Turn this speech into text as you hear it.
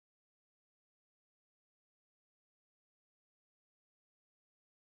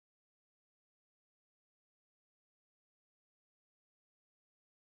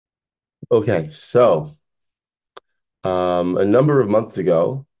Okay, so a number of months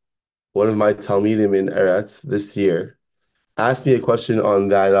ago, one of my Talmidim in Eretz this year asked me a question on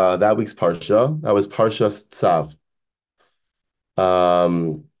that week's Parsha. That was Parsha Tzav.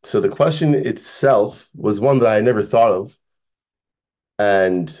 So the question itself was one that I had never thought of,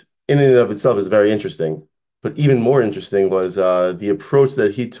 and in and of itself is very interesting. But even more interesting was the approach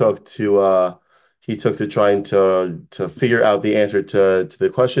that he took to trying to figure out the answer to the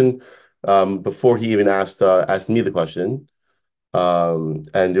question before he even asked me the question.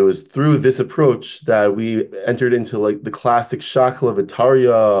 And it was through this approach that we entered into like the classic shakla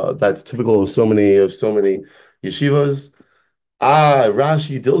v'tarya that's typical of so many yeshivas.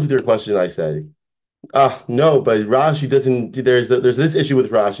 Rashi deals with your question, I say. No, but Rashi doesn't. There's this issue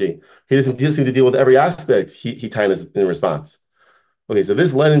with Rashi. He doesn't seem to deal with every aspect. He kind of in response. Okay, so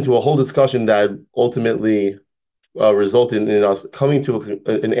this led into a whole discussion that ultimately resulted in us coming to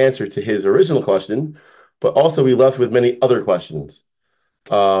an answer to his original question, but also we left with many other questions.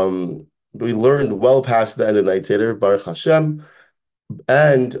 We learned well past the end of the Night Seder, Baruch Hashem,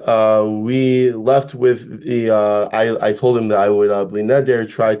 and we left with the. I told him that I would bli neder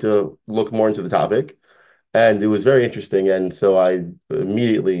try to look more into the topic, and it was very interesting. And so I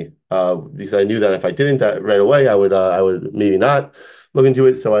immediately, because I knew that if I didn't that right away, I would maybe not look into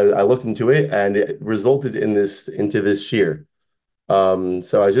it. So I looked into it, and it resulted in this into this shear.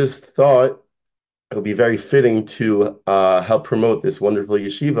 So I just thought it would be very fitting to help promote this wonderful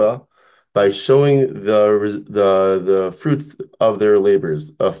yeshiva by showing the fruits of their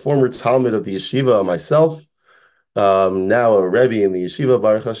labors. A former Talmud of the yeshiva, myself, now a Rebbe in the yeshiva,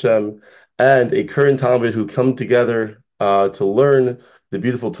 Baruch Hashem, and a current Talmud who come together to learn the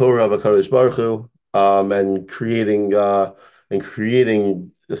beautiful Torah of HaKadosh Baruch Hu, and creating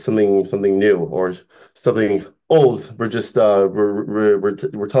something new or something old. We're just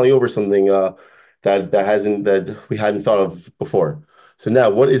we're telling over something that we hadn't thought of before. So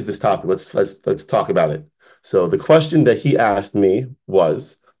now, what is this topic? Let's talk about it. So the question that he asked me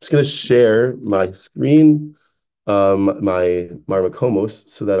was, I'm just going to share my screen, my Marmakomos,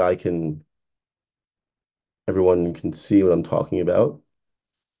 so that everyone can see what I'm talking about.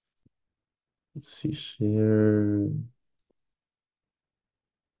 Let's see, share.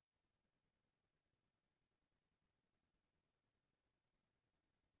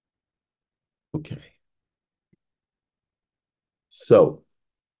 Okay. So,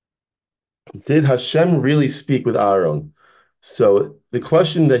 did Hashem really speak with Aaron? So the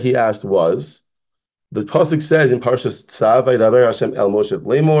question that he asked was, the pasuk says in Parshas Tzav, "Vayidaber Hashem el Moshe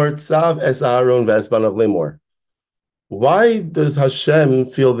lemor, Tzav es Aaron v'esbanav lemor." Why does Hashem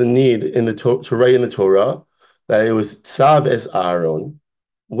feel the need to write in the Torah that it was Tzav es Aaron,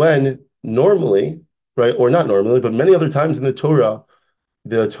 when normally, right, or not normally, but many other times in the Torah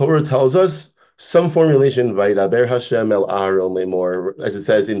tells us some formulation, Vayidaber Hashem el Aaron lemor, as it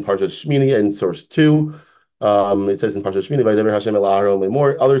says in Parshas Shmini and source 2. It says in Parshas Shmini, Vayidaber Hashem el Aaron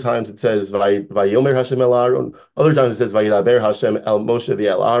lemor. Other times it says Vayomer Hashem el Aaron. Other times it says Vayidaber Hashem el Moshe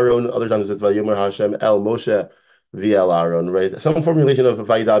v'el Aaron. Other times it says Vayomer Hashem el Moshe v'el Aaron. Right? Some formulation of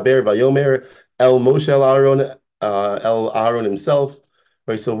Vayidaber Vayomer el Moshe el Aaron, el Aaron himself.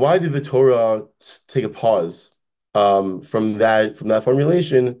 Right. So why did the Torah take a pause from that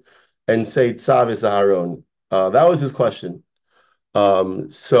formulation and say Tzav is Aaron? That was his question.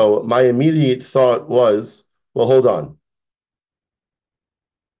 So my immediate thought was, well, hold on.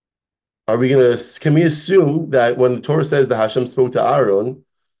 Can we assume that when the Torah says that Hashem spoke to Aaron,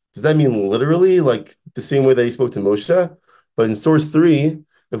 does that mean literally like the same way that he spoke to Moshe? But in source 3,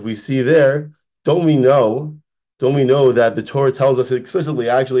 if we see there, don't we know that the Torah tells us explicitly,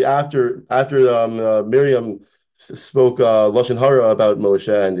 actually, after Miriam spoke Lashon Hara about Moshe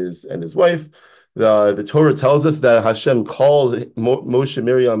and his wife, the Torah tells us that Hashem called Moshe,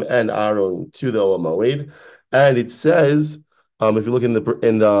 Miriam, and Aaron to the Olam Moed, and it says, if you look in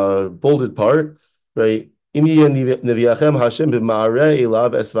the bolded part, right? All right,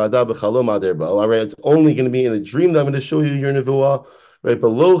 it's only going to be in a dream that I'm going to show you your nevuah, right? But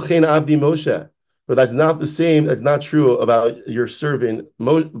lo chen avdi Moshe, but that's not the same. That's not true about your servant,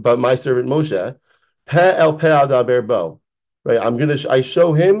 about my servant Moshe. Peh el peh adaber bo, right? I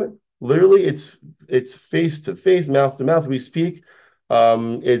show him literally. It's face to face, mouth to mouth. We speak.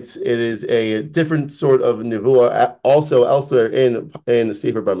 It is a different sort of nevuah. Also elsewhere in the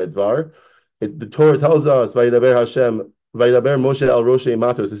Sefer Bamidbar, the Torah tells us, "Vayidaber Hashem, Vayidaber Moshe el Roshei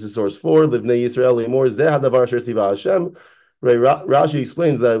Matos." This is source 4. Livnei Yisrael lemor zeh hadavar asher tziva Hashem. Right, Rashi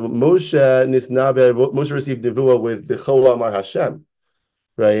explains that Moshe received nevuah with Bechol Amar Hashem.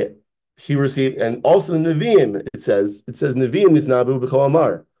 Right, he received, and also Nevi'im. It says Nevi'im nisnabu Bechol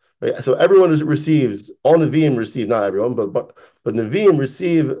Amar. Right? So everyone receives, all Nevi'im receive, not everyone, but Nevi'im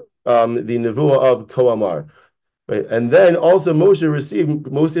receive the Nevuah of Koamar. Right? And then also Moshe received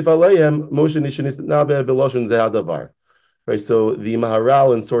Mosif Aleim, Moshe Nishanis Nabe Beloshon Zehadavar. Right. So the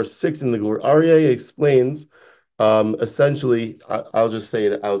Maharal in source 6 in the Gur Aryeh explains essentially, I'll just say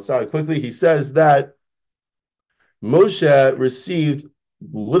it outside quickly. He says that Moshe received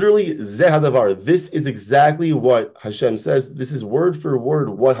literally Zehadavar. This is exactly what Hashem says. This is word for word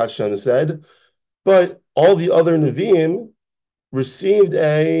what Hashem said. But all the other Nevi'im received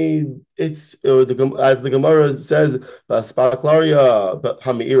as the Gemara says, Spaklaria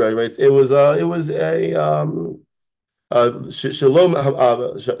Hamira, right? It was a Shalom.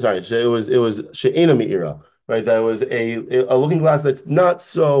 Sorry, it was She'ena Me'ira, right? That was a looking glass that's not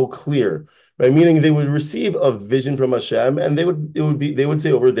so clear, right? Meaning they would receive a vision from Hashem, and they would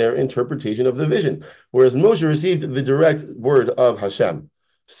say over their interpretation of the vision, whereas Moshe received the direct word of Hashem.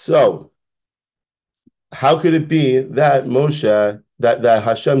 So how could it be that that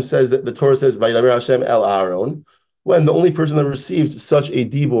Hashem says that the Torah says Vayidaber Hashem el Aaron, when the only person that received such a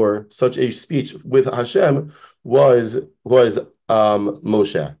dibur, such a speech with Hashem was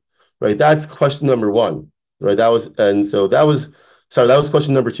Moshe, right? That's question number one, right? That was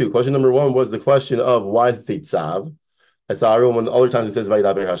question number two. Question number one was the question of why does it say tzav as Aaron when other times it says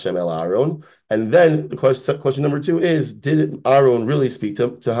Vayidaber Hashem el Aaron, and then the question number two is, did Aaron really speak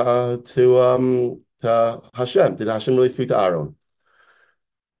to Hashem? Did Hashem really speak to Aaron?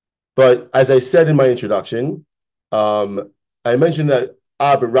 But as I said in my introduction, I mentioned that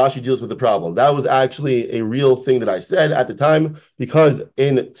but Rashi deals with the problem. That was actually a real thing that I said at the time, because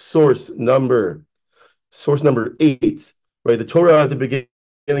in source number 8, right, the Torah at the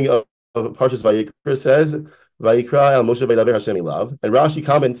beginning of Parshas Vayikra says, Vayikra el Moshe Vayidaber Hashem Elav, and Rashi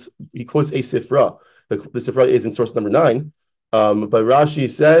comments, he quotes a Sifra. The Sifra is in source number 9, but Rashi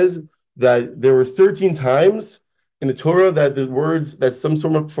says that there were 13 times in the Torah that the words, that some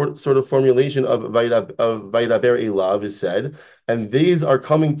sort of formulation of Vayidaber Elav is said, and these are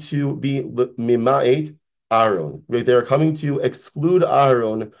coming to be Mima'et Aaron, right? They are coming to exclude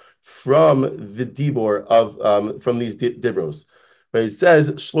Aaron from the dibor of from these dibros. Right? It says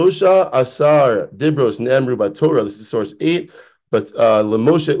Shlosha Asar Dibros Nemru Torah. This is source 8. But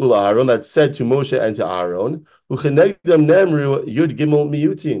LeMoshe Ula Aaron, that's said to Moshe and to Aaron. Uchenegdam Nemru Yud Gimel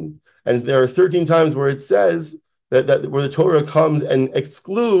Miyutin. And there are 13 times where it says that where the Torah comes and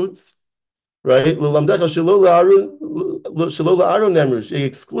excludes, right? It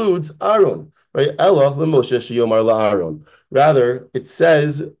excludes Aaron, right? Ella Moshe Shiyomar LaAaron. Rather, it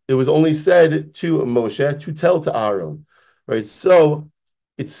says it was only said to Moshe to tell to Aaron, right? So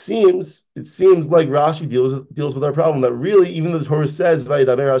it seems like Rashi deals with our problem that really, even though the Torah says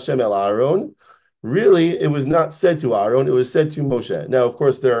Vayidaber Hashem el Aaron, really it was not said to Aaron; it was said to Moshe. Now, of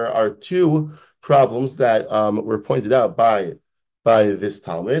course, there are two problems that were pointed out by this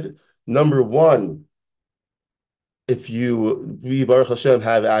Talmud. Number one, if we Baruch Hashem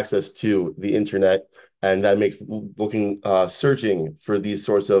have access to the internet, and that makes searching for these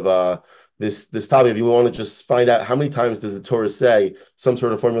sorts of this topic. If you want to just find out how many times does the Torah say some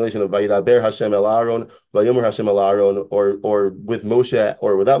sort of formulation of Vayidaber Hashem el Aaron, Vayomer Hashem el Aaron, or with Moshe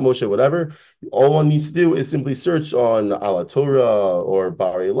or without Moshe, whatever, all one needs to do is simply search on Ala Torah or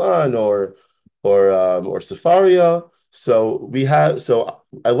Bar Ilan or Sefaria. So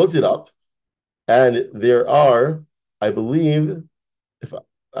I looked it up, and there are, I believe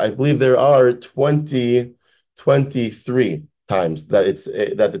there are 23 times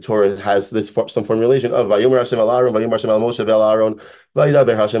that the Torah has some formulation of Vayomer Hashem el Aaron, Vayomer Hashem el Moshe ve'el Aaron,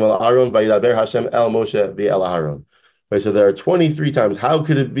 Vayidaber Hashem el Aaron, Vayidaber Hashem el Moshe ve'el Aaron. Right, so there are 23 times. How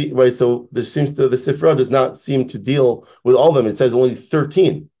could it be? Right, so the Sifra does not seem to deal with all of them. It says only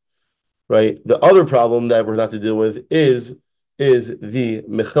 13. Right. The other problem that we're not to deal with is the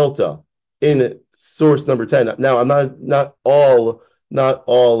Mechilta in source number 10. Now, I'm not all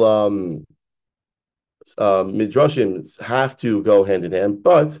midrashim have to go hand in hand,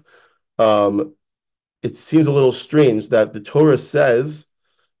 but it seems a little strange that the Torah says,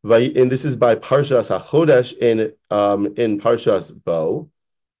 and this is by Parshas HaChodesh in Parshas Bo,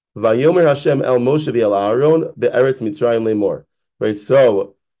 Vayomer Hashem el Moshe ve'el Aaron be'eretz Mitzrayim lemor. Right,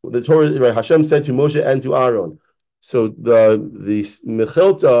 so the Torah, right, Hashem said to Moshe and to Aaron. So the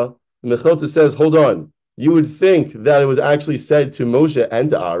Mechilta says, hold on, you would think that it was actually said to Moshe and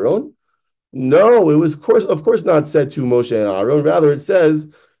to Aaron. No, it was of course not said to Moshe and Aaron. Rather, it says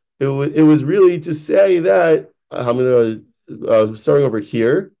it was really to say that I'm going to starting over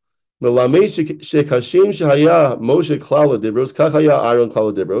here. Right.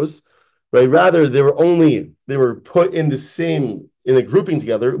 Rather, they were put in the same in a grouping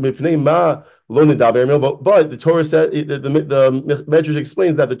together. But the Torah said the Medrash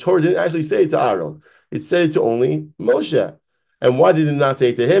explains that the Torah didn't actually say it to Aaron; it said it to only Moshe. And why did it not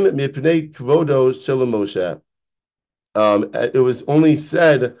say to him? It was only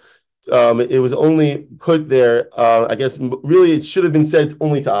said it was only put there. I guess really it should have been said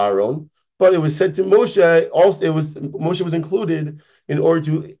only to Aaron, but it was said to Moshe. Also, it was Moshe was included in order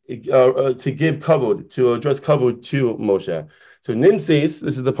to give kavod, to address kavod to Moshe. So Nim says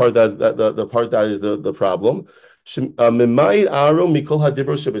this is the part the part that is the problem. Memai Aaron mikol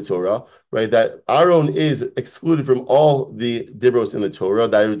hadibros shebetorah, right? That Aaron is excluded from all the dibros in the Torah.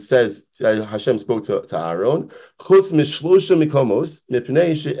 That it says that Hashem spoke to Aaron. Chutz mishlosha mikomos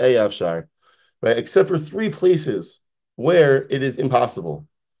mipnei she'eyavshar, right? Except for three places where it is impossible.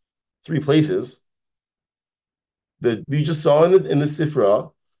 Three places that we just saw in the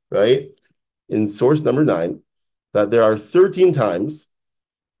Sifra, right? In source number 9, that there are 13 times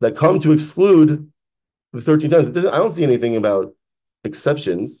that come to exclude the 13 times. I don't see anything about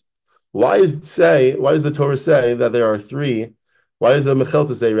exceptions. Why does the Torah say that there are 3? Why does the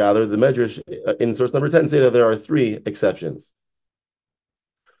Mechelta say, rather, the Medrash in source number 10 say that there are 3 exceptions?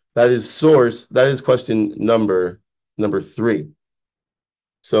 That is question number 3.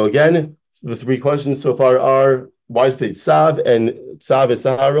 So again, the 3 questions so far are, why does it say Tzav, and Tzav is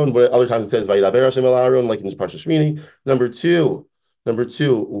Saharon, but other times it says Vayidaber Hashem el Aaron, like in Parsha Shmini. Number two,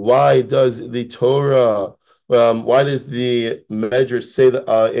 why does the Torah, why does the Medrash say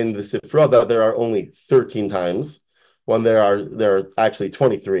that in the Sifra that there are only 13 times when there are actually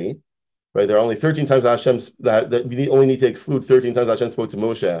 23, right? There are only 13 times that we only need to exclude 13 times Hashem spoke to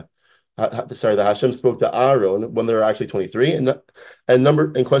Moshe. That Hashem spoke to Aaron when there are actually 23.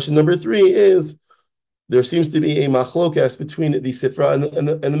 And question number 3 is, there seems to be a machlokas between the Sifra and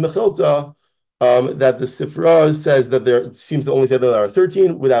the Mechilta, that the Sifra says that there seems to only say that there are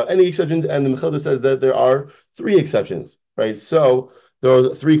 13 without any exceptions, and the Mechilta says that there are 3 exceptions, right? So there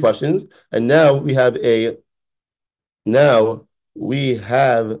are 3 questions, and now we have the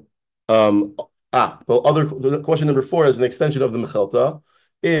question number 4 as an extension of the Mechilta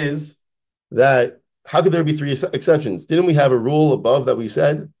is that how could there be 3 exceptions? Didn't we have a rule above that we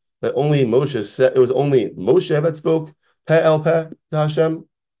said that only Moshe said, it was only Moshe that spoke Peh el Peh to Hashem?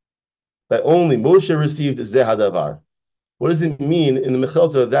 That only Moshe received Zeh Hadavar. What does it mean in the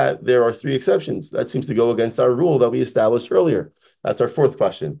Mechelta that there are 3 exceptions? That seems to go against our rule that we established earlier. That's our 4th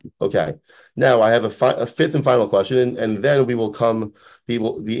question. Okay. Now I have a 5th and final question, and then we will come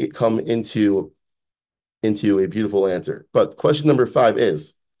into a beautiful answer. But question number 5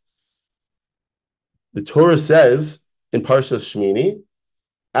 is, the Torah says in Parshas Shmini,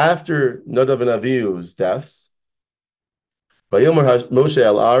 after Nadav and Avihu's deaths, Vayomer Moshe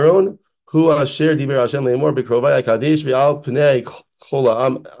el Aaron, hu asher diber Hashem le'emor b'krovai hakadosh v'al pnei kol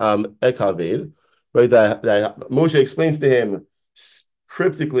ha'am ekaved, right? That Moshe explains to him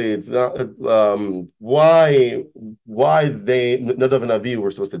cryptically, it's not why they Nadav and Avihu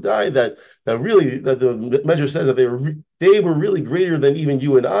were supposed to die. That really that the Medrash says that they were really greater than even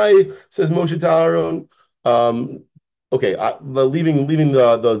you and I, says Moshe to Aaron. Okay, leaving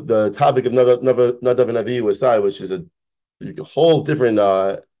the topic of Nadav and Avihu aside, which is a whole different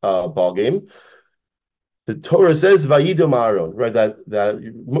ball game. The Torah says Vayidom Aaron, right?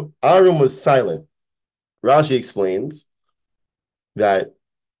 That Aaron was silent. Rashi explains that,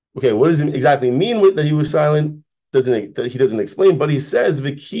 okay, what does it exactly mean that he was silent? He doesn't explain, but he says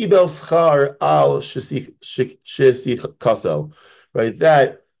V'kibel schar al shesich kaso, right?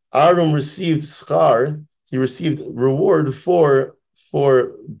 That Aaron received schar. He received reward for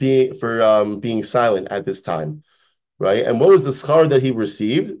being silent at this time, right? And what was the schar that he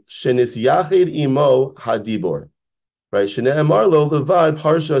received? Shenis yachid imo hadibor, right? Shene'emar lo levad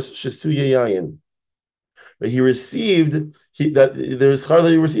parshas shesuye yayin. He received the schar that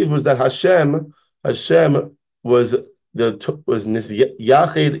he received was that Hashem was nis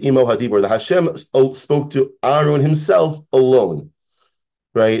yachid imo hadibor. That Hashem spoke to Aaron himself alone.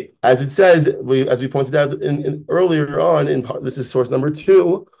 Right, as it says, as we pointed out in earlier on, this is source number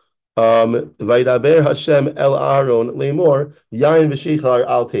 2. Vaydaber Hashem el Aaron le'mor yain v'sheichar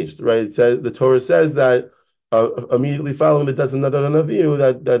al teisht. Right, it says, the Torah says that immediately following the death of Nadav and Avihu,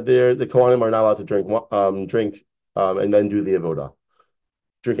 that the Kohanim are not allowed to drink and then do the avodah,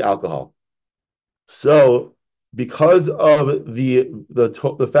 drink alcohol. So, because of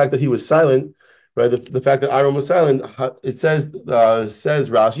the fact that he was silent. Right, the fact that Aaron was silent, it says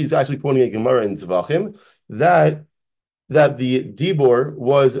Rashi, he's actually quoting a Gemara in Tzvachim, that the Dibor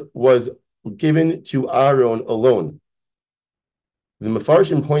was given to Aaron alone. The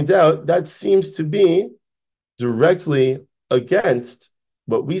Mefarshim point out that seems to be directly against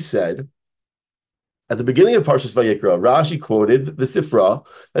what we said at the beginning of Parshas Vayikra. Rashi quoted the Sifra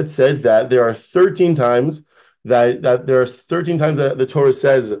that said that there are 13 times that there are 13 times that the Torah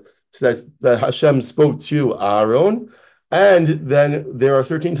says that Hashem spoke to Aaron, and then there are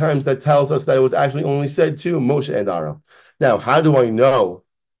 13 times that tells us that it was actually only said to Moshe and Aaron. Now, how do I know?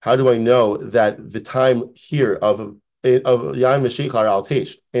 How do I know that the time here of Yom V'Sheichar Al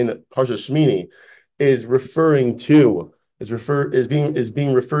Teish in Parshas Shmini is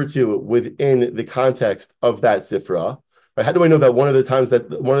being referred to within the context of that Sifra? Right? How do I know that one of the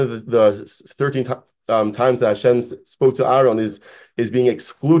 13 times that Hashem spoke to Aaron is being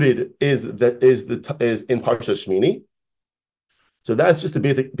excluded is in Parshas Shmini? So that's just a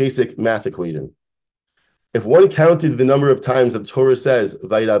basic math equation. If one counted the number of times that the Torah says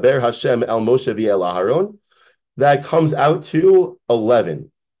Vayidaber Hashem el Moshe v'el Aharon, that comes out to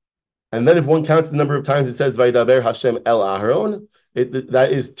 11. And then if one counts the number of times it says Vayidaber Hashem el Aharon,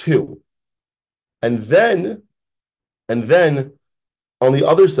 that is 2. And then on the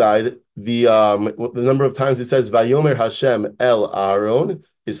other side, the number of times it says Vayomer Hashem el Aharon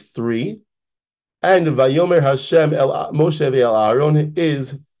is 3. And Vayomer Hashem el Moshe v'el Aharon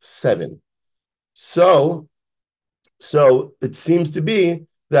is 7. So it seems to be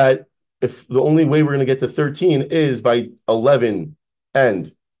that if the only way we're going to get to 13 is by 11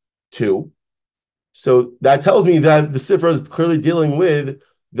 and 2, so that tells me that the Sifra is clearly dealing with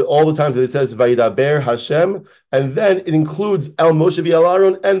all the times that it says Vayidaber Hashem, and then it includes El Moshe v'el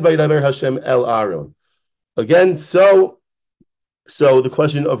Aharon and Vayidaber Hashem el Aharon. Again, so the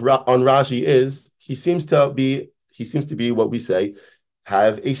question on Rashi is he seems to be what we say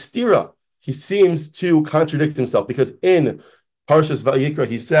have a stira. He seems to contradict himself because in Parshas Vayikra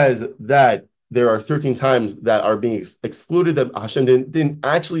he says that there are 13 times that are being excluded that Hashem didn't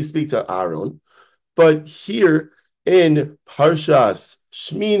actually speak to Aaron, but here in Parshas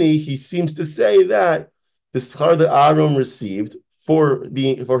Shmini he seems to say that the schar that Aaron received for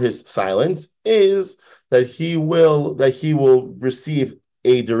his silence is that he will receive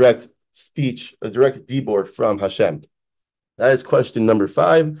a direct speech, a direct dibor from Hashem. That is question number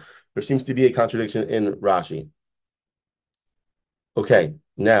 5. There seems to be a contradiction in Rashi. Okay,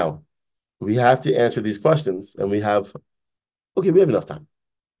 now we have to answer these questions, and we have enough time.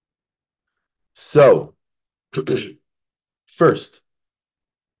 So, first,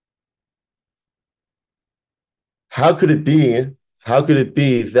 how could it be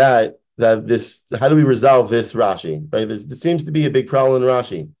that this? How do we resolve this Rashi? Right, there seems to be a big problem in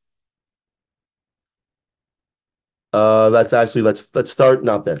Rashi. That's actually let's start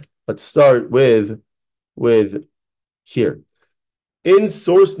not there. Let's start with here. In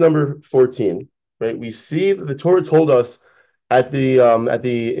source number 14, right? We see that the Torah told us in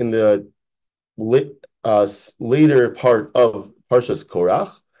the later part of Parshas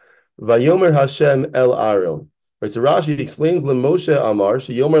Korach, Vayomer Hashem el Aaron. Right, so Rashi explains LeMoshe Amar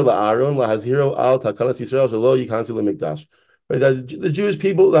sheyomer laAaron lahaziro al takanas Yisrael shelo yikansu lemikdash. Right, that the Jewish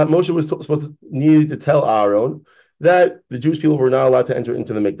people that Moshe was needed to tell Aaron that the Jewish people were not allowed to enter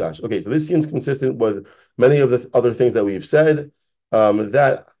into the Mikdash. Okay, so this seems consistent with many of the other things that we've said.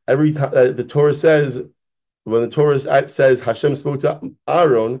 That every time the Torah says, when the Torah says Hashem spoke to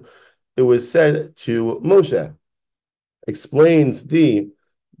Aaron, it was said to Moshe. Explains the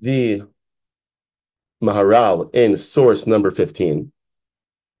Maharal in source number 15.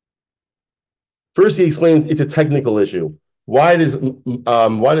 First, he explains it's a technical issue. Why does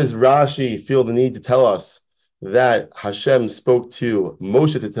Rashi feel the need to tell us that Hashem spoke to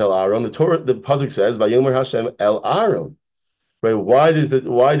Moshe to tell Aaron? The pasuk says, "Vayomer Hashem el Aaron." Right? Why did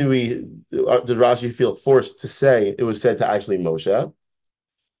Rashi feel forced to say it was said to actually Moshe?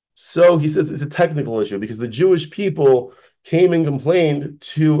 So he says it's a technical issue because the Jewish people came and complained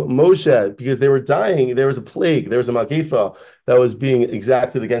to Moshe because they were dying. There was a plague. There was a Magefa that was being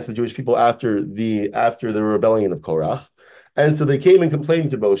exacted against the Jewish people after the rebellion of Korach. And so they came and complained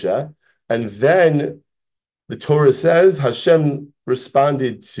to Moshe. And then the Torah says Hashem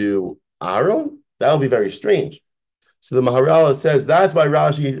responded to Aaron. That would be very strange. So the Maharal says that's why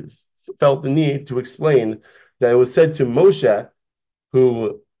Rashi felt the need to explain that it was said to Moshe,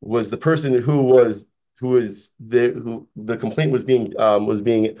 who was the person who the complaint was being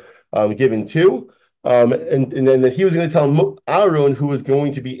given to, and then that he was going to tell Aaron, who was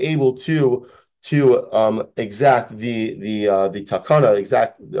going to be able to exact the takana,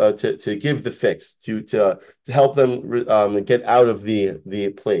 to give the fix, to help them get out of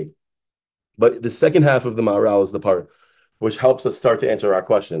the plague. But the second half of the Maharal is the part which helps us start to answer our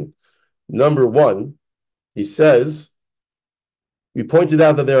question. Number 1, he says We pointed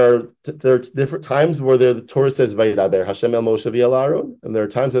out that there are different times where the Torah says Vayidaber Hashem el Moshe v'el Aaron, and there are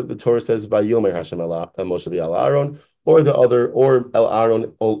times that the Torah says Vayomer Hashem el Moshe v'el Aaron, or the other, or el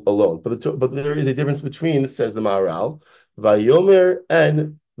Aaron alone. But there is a difference between, says the Maharal, Vayomer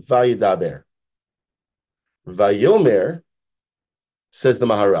and Vayidaber. Vayomer, says the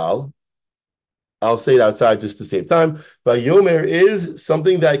Maharal, I'll say it outside just to save time. Vayomer is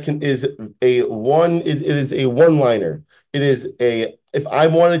something that is a one. It is a one-liner. It is if I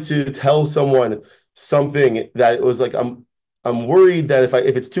wanted to tell someone something that it was like I'm worried that if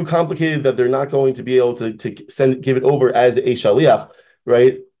it's too complicated that they're not going to be able to give it over as a shaliach,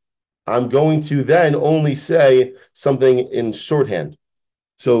 right? I'm going to then only say something in shorthand.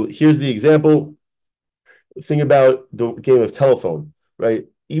 So here's the example. Think about the game of telephone, right?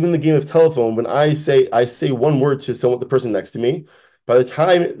 Even the game of telephone, when I say one word to the person next to me, by the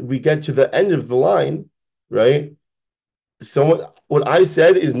time we get to the end of the line, right? What I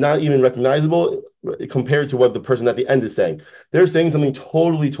said is not even recognizable compared to what the person at the end is saying. They're saying something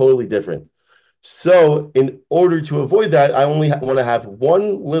totally, totally different. So in order to avoid that, I only want to have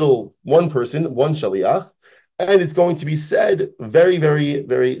one person, one shaliach, and it's going to be said very, very,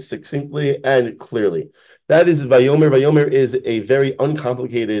 very succinctly and clearly. That is Vayomer. Vayomer is a very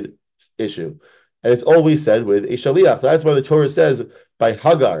uncomplicated issue. And it's always said with a shaliach. That's why the Torah says by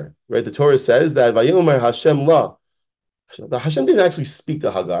Hagar, right? The Torah says that Vayomer Hashem la. Hashem didn't actually speak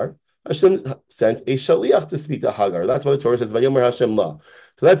to Hagar. Hashem sent a shaliach to speak to Hagar. That's why the Torah says Vayomer Hashem la.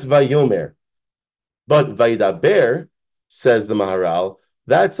 So that's Vayomer. But Vayidaber, says the Maharal,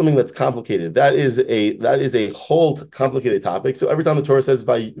 that's something that's complicated. That is a whole complicated topic. So every time the Torah says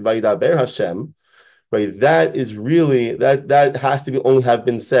Vayidaber Hashem, right, that is really that has to only have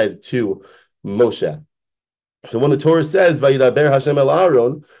been said to Moshe. So when the Torah says Vayidaber Hashem el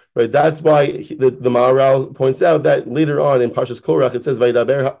Aaron, right, that's why the Maharal points out that later on in Parshas Korach it says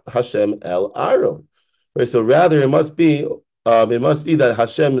Vayidaber Hashem el Aaron. Right, so rather it must be that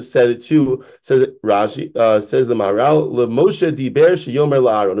Hashem said it to, says Rashi, says the Maharal, Moshe diber sheyomer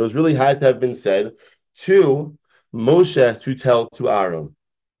la'Aaron. It was really had to have been said to Moshe to tell to Aaron.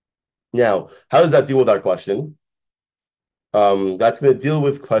 Now, how does that deal with our question? That's going to deal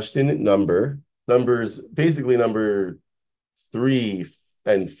with question numbers, basically number 3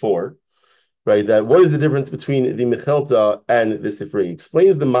 and 4, right? That what is the difference between the Mechelta and the Sifri?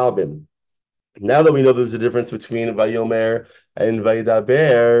 Explains the Malbim. Now that we know there's a difference between Vayomer and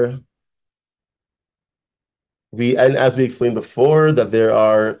Vayidaber, and as we explained before, that there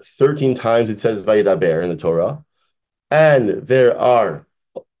are 13 times it says Vayidaber in the Torah, and there are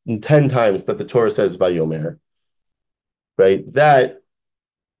 10 times that the Torah says Vayomer, right? That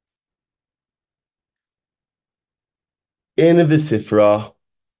in the Sifra,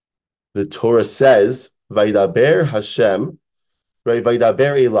 the Torah says Vayidaber Hashem, right?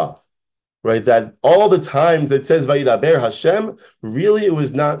 Vayidaber Elav. Right, that all the times it says Vayidaber Hashem, really it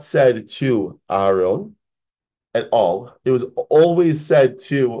was not said to Aaron at all. It was always said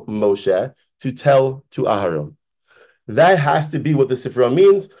to Moshe to tell to Aaron. That has to be what the Sifra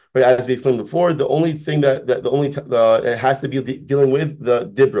means, right? As we explained before, the only thing it has to be dealing with the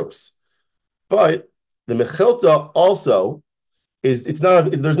Dibros. But the Mechelta also there's no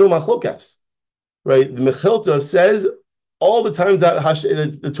machlokas, right? The Mechelta says all the times that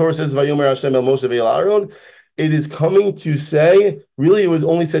the Torah says Vayomer Hashem el Moshe ve'el Aaron, it is coming to say, really it was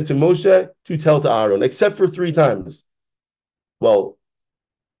only said to Moshe to tell to Aaron, except for 3 times. Well,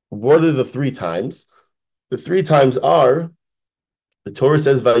 what are the 3 times? The 3 times are, the Torah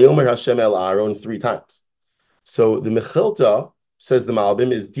says Vayomer Hashem el Aaron 3 times. So the Mechelta, says the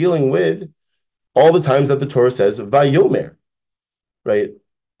Malbim, is dealing with all the times that the Torah says Vayomer, right?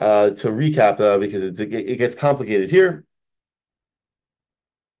 To recap, because it gets complicated here,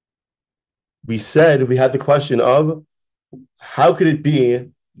 we said we had the question of how could it be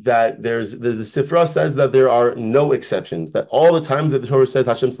that there's the Sifra says that there are no exceptions, that all the time that the Torah says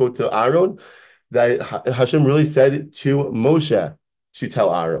Hashem spoke to Aaron, that Hashem really said to Moshe to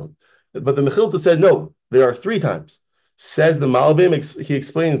tell Aaron. But the Mechilta said no, there are 3 times. Says the Malbim, he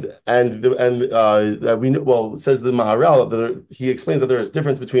explains, says the Maharal, he explains that there is a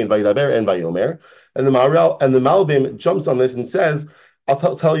difference between Vayidaber and Vayomer, and the Maharal and the Malbim jumps on this and says,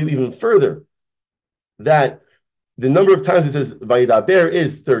 I'll tell you even further, that the number of times it says Vayidaber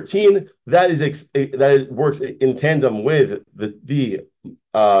is 13. That works in tandem with the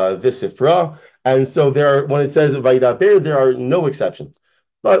Sifra, and so when it says Vayidaber, there are no exceptions.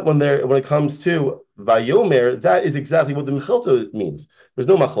 But when it comes to Vayomer, that is exactly what the Mechilta means. There's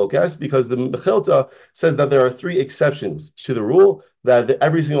no machlokas because the Mechilta said that there are three exceptions to the rule that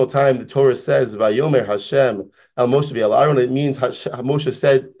every single time the Torah says Vayomer Hashem El Moshe El Aaron, it means Hashem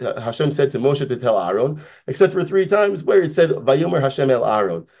said to Moshe to tell Aaron, except for three times where it said Vayomer Hashem El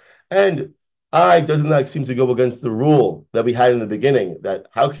Aaron. And doesn't that seem to go against the rule that we had in the beginning? That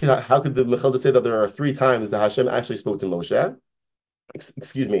how could the Mechilta say that there are three times that Hashem actually spoke to Moshe?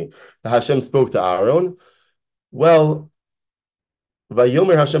 Excuse me, that Hashem spoke to Aaron. Well,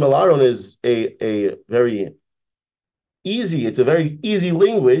 Vayomer Hashem El Aaron is a very easy. It's a very easy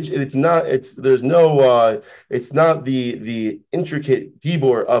language. It's not. It's there's no. It's not the intricate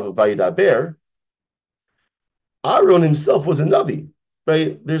dibor of Vayidaber. Aaron himself was a navi,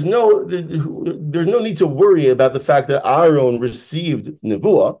 right? There's no need to worry about the fact that Aaron received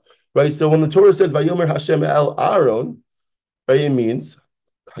nevuah, right? So when the Torah says Vayomer Hashem El Aaron, right, it means,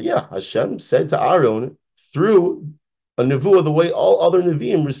 yeah, Hashem said to Aaron through a nevuah the way all other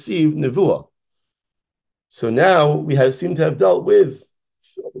neviim receive nevuah. So now we seem to have dealt with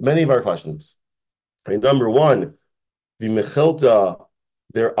many of our questions. Right, number one, the Mechilta,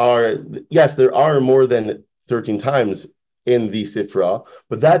 there are more than 13 times in the Sifra,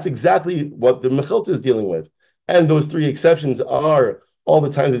 but that's exactly what the Mechilta is dealing with. And those three exceptions are all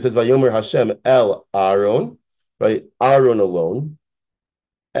the times it says Vayomer Hashem El Aaron, right? Aaron alone.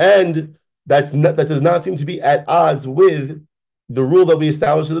 And that does not seem to be at odds with the rule that we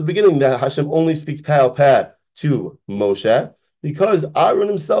established at the beginning that Hashem only speaks peh to Moshe, because Aaron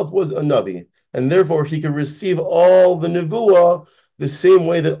himself was a Navi, and therefore he could receive all the Nevuah the same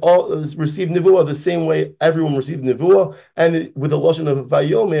way that receive Nevuah the same way everyone received Nevuah, and with the Lashon of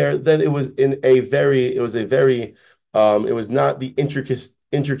Vayomer, then it was not the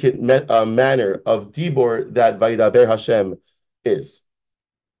intricate manner of Dibor that Vayidaber Hashem is.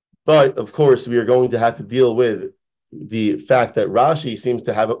 But of course, we are going to have to deal with the fact that Rashi seems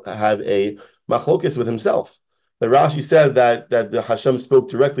to have a machlokes with himself. That Rashi said that the Hashem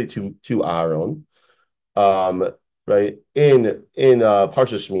spoke directly to Aaron, right in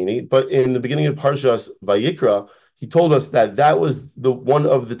Parshas Shmini, but in the beginning of Parshas Vayikra, he told us that was the one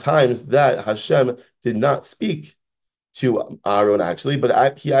of the times that Hashem did not speak to Aaron actually,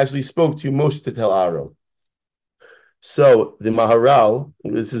 but he actually spoke to Moshe to tell Aaron. So the Maharal,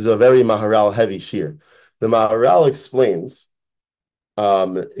 this is a very Maharal heavy shir. The Maharal explains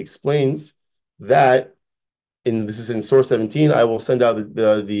that this is in source 17. I will send out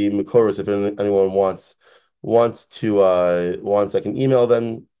the Makoros if anyone wants I can email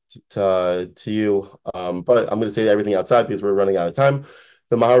them to you. But I'm going to say everything outside because we're running out of time.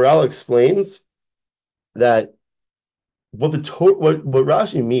 The Maharal explains that what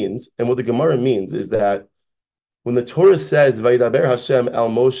Rashi means and what the Gemara means is that when the Torah says Vayidaber Hashem el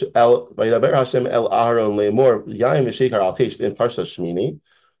Moshe Vayidaber Hashem el Aaron le'mor Yaim v'Shekar al Teish in Parshas Shmini,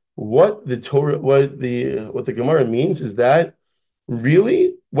 what the Gemara means is that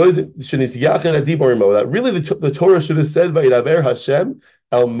really, what is it? That really the Torah should have said Vayidaber Hashem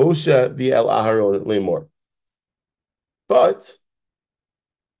el Moshe v'el Aaron le'mor. But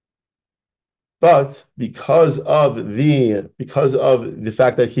because of the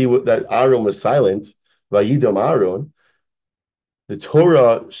fact that Aaron was silent, Vayidom Aaron, the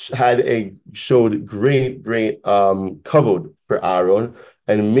Torah showed great kavod for Aaron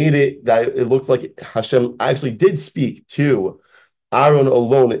and made it that it looked like Hashem actually did speak to Aaron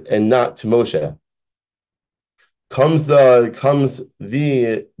alone and not to Moshe. Comes the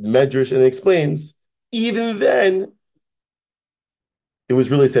Medrash and explains, even then, it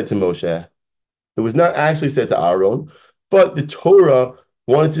was really said to Moshe. It was not actually said to Aaron, but the Torah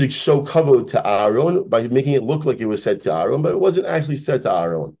wanted to show kavod to Aaron by making it look like it was said to Aaron, but it wasn't actually said to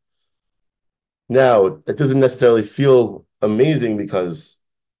Aaron. Now, it doesn't necessarily feel amazing because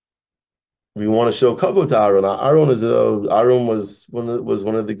we want to show kavod to Aaron. Aaron was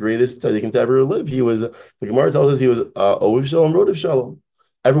one of the greatest tzaddikim to ever live. The Gemara tells us he was Ohev Shalom, Rodev Shalom.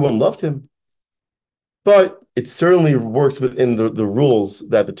 Everyone loved him. But it certainly works within the rules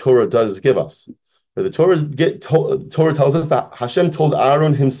that the Torah does give us. The Torah tells us that Hashem told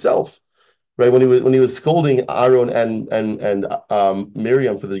Aaron himself, right, when he was scolding Aaron and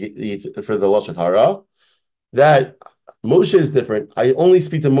Miriam for the Lashon Hara, that Moshe is different. I only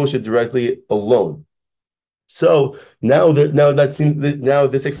speak to Moshe directly alone. So now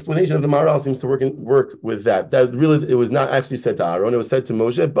this explanation of the Maharal seems to work with that. That really it was not actually said to Aaron; it was said to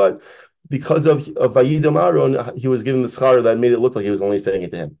Moshe, but because of Vayidom Aaron, he was given the schar that made it look like he was only saying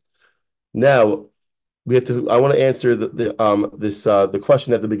it to him. Now I want to answer the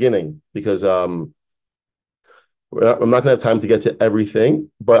question at the beginning because I'm not gonna have time to get to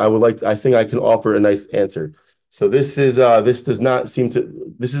everything, but I think I can offer a nice answer. So this does not seem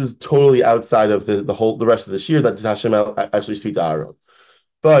to this is totally outside of the rest of this year that Hashem actually speak to Aaron.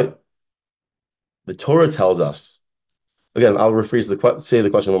 But the Torah tells us, again, I'll rephrase say the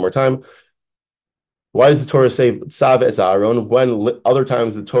question one more time. Why does the Torah say Tzav es Aaron when other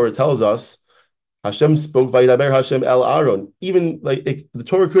times the Torah tells us Hashem spoke Vayidaber Hashem el Aaron? Even the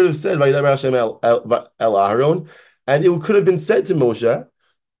Torah could have said Vayidaber Hashem el Aaron, and it could have been said to Moshe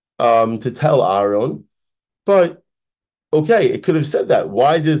to tell Aaron, but okay, it could have said that.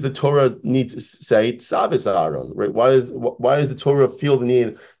 Why does the Torah need to say Tzav es Aaron? Right? Why does the Torah feel the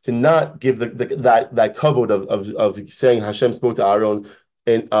need to not give that kavod of saying Hashem spoke to Aaron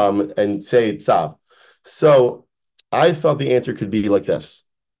and say Tzav? So I thought the answer could be like this.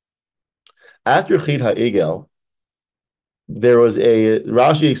 After Chid HaEgel, there was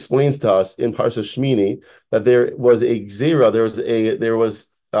Rashi explains to us in Parsha Shmini that there was a gzera,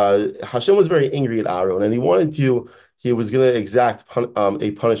 Hashem was very angry at Aaron, and he was going to exact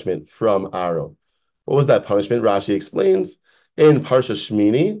a punishment from Aaron. What was that punishment? Rashi explains in Parsha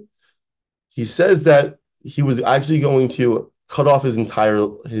Shmini, he says that he was actually going to cut off his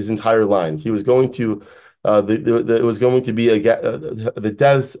entire line. He was going to it was going to be the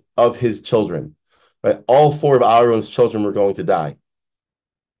deaths of his children. Right, all four of Aaron's children were going to die.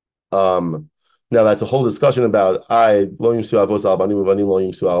 Now that's a whole discussion about lo yimsu avos al banim uvanim lo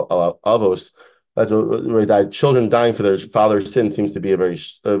yimsu al avos. That children dying for their father's sin seems to be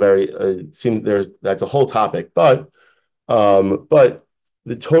that's a whole topic. But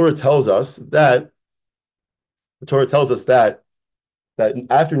the Torah tells us that that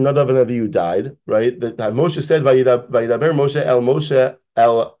after Nadav and Avihu died, right? That Moshe said, "Vayidaber Moshe el Moshe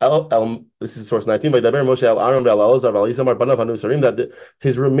el." This is source 19. Vayidaber Moshe el Aaron el Elazar el Isamar banav hanusarim. That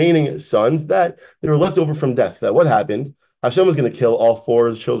his remaining sons that they were left over from death. That what happened? Hashem was going to kill all four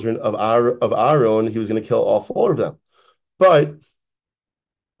of the children of Aaron. He was going to kill all four of them, but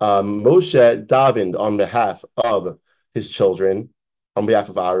Moshe davened on behalf of his children, on behalf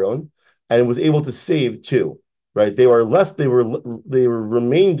of Aaron, and was able to save two. Right, they were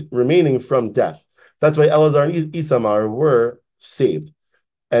remaining from death. That's why Elazar and Isamar were saved,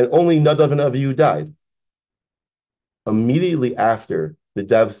 and only Nadav and Avihu died. Immediately after the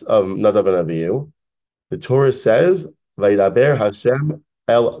deaths of Nadav and Avihu, the Torah says, "Vayidaber Hashem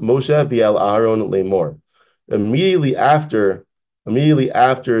el Moshe v'el Aaron lemor." Immediately after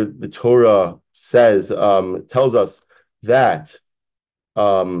the Torah says tells us that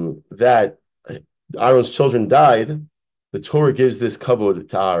that Aaron's children died, the Torah gives this kavod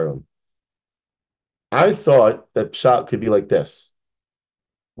to Aaron. I thought that pshat could be like this.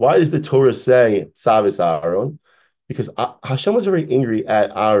 Why does the Torah say Tzav es Aaron? Because Hashem was very angry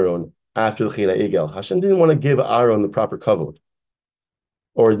at Aaron after the Chid HaEgel. Hashem didn't want to give Aaron the proper kavod,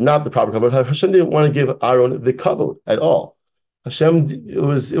 or not the proper kavod. Hashem didn't want to give Aaron the kavod at all. He didn't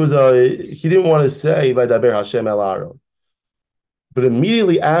want to say Vayidaber Hashem el Aaron. But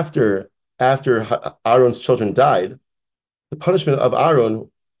immediately after Aaron's children died, the punishment of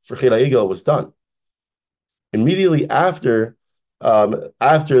Aaron for Chid HaEgel was done. Immediately after the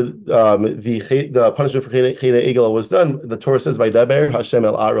punishment for Chid HaEgel was done, the Torah says, "Vayidaber Hashem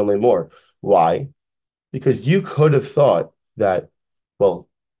el Aaron lemor." Why? Because you could have thought that, well,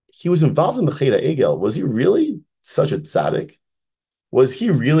 he was involved in the Chid HaEgel. Was he really such a tzaddik? Was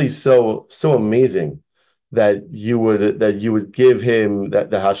he really so amazing that you would give him that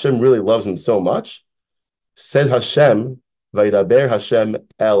Hashem really loves him so much? Says Hashem, "Vayidaber Hashem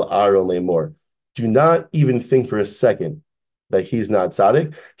el Aaron lemor." Do not even think for a second that he's not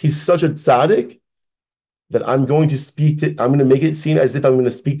tzaddik. He's such a tzaddik that I'm going to make it seem as if I'm going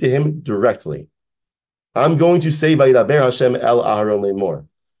to speak to him directly. I'm going to say Vayidaber Hashem el Aaron lemor.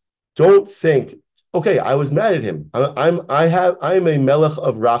 Don't think, okay, I was mad at him. I'm a melech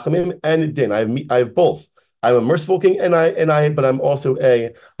of rachamim and din. I have both. I'm a merciful king, but I also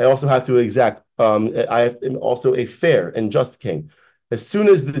have to exact. I'm also a fair and just king. As soon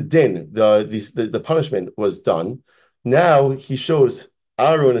as the din, the punishment was done, now he shows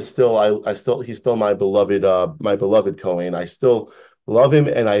Aaron is he's still my beloved Kohen. I still love him,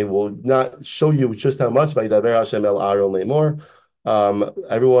 and I will not show you just how much. Vayidaber Hashem el Aaron lemor.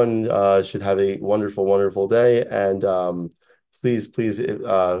 Everyone should have a wonderful, wonderful day, and please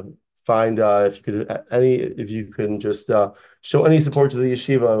find if you can just show any support to the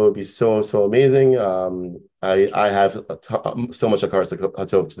yeshiva, it would be so amazing. I have so much akar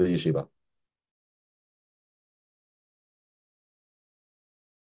hatov to the yeshiva.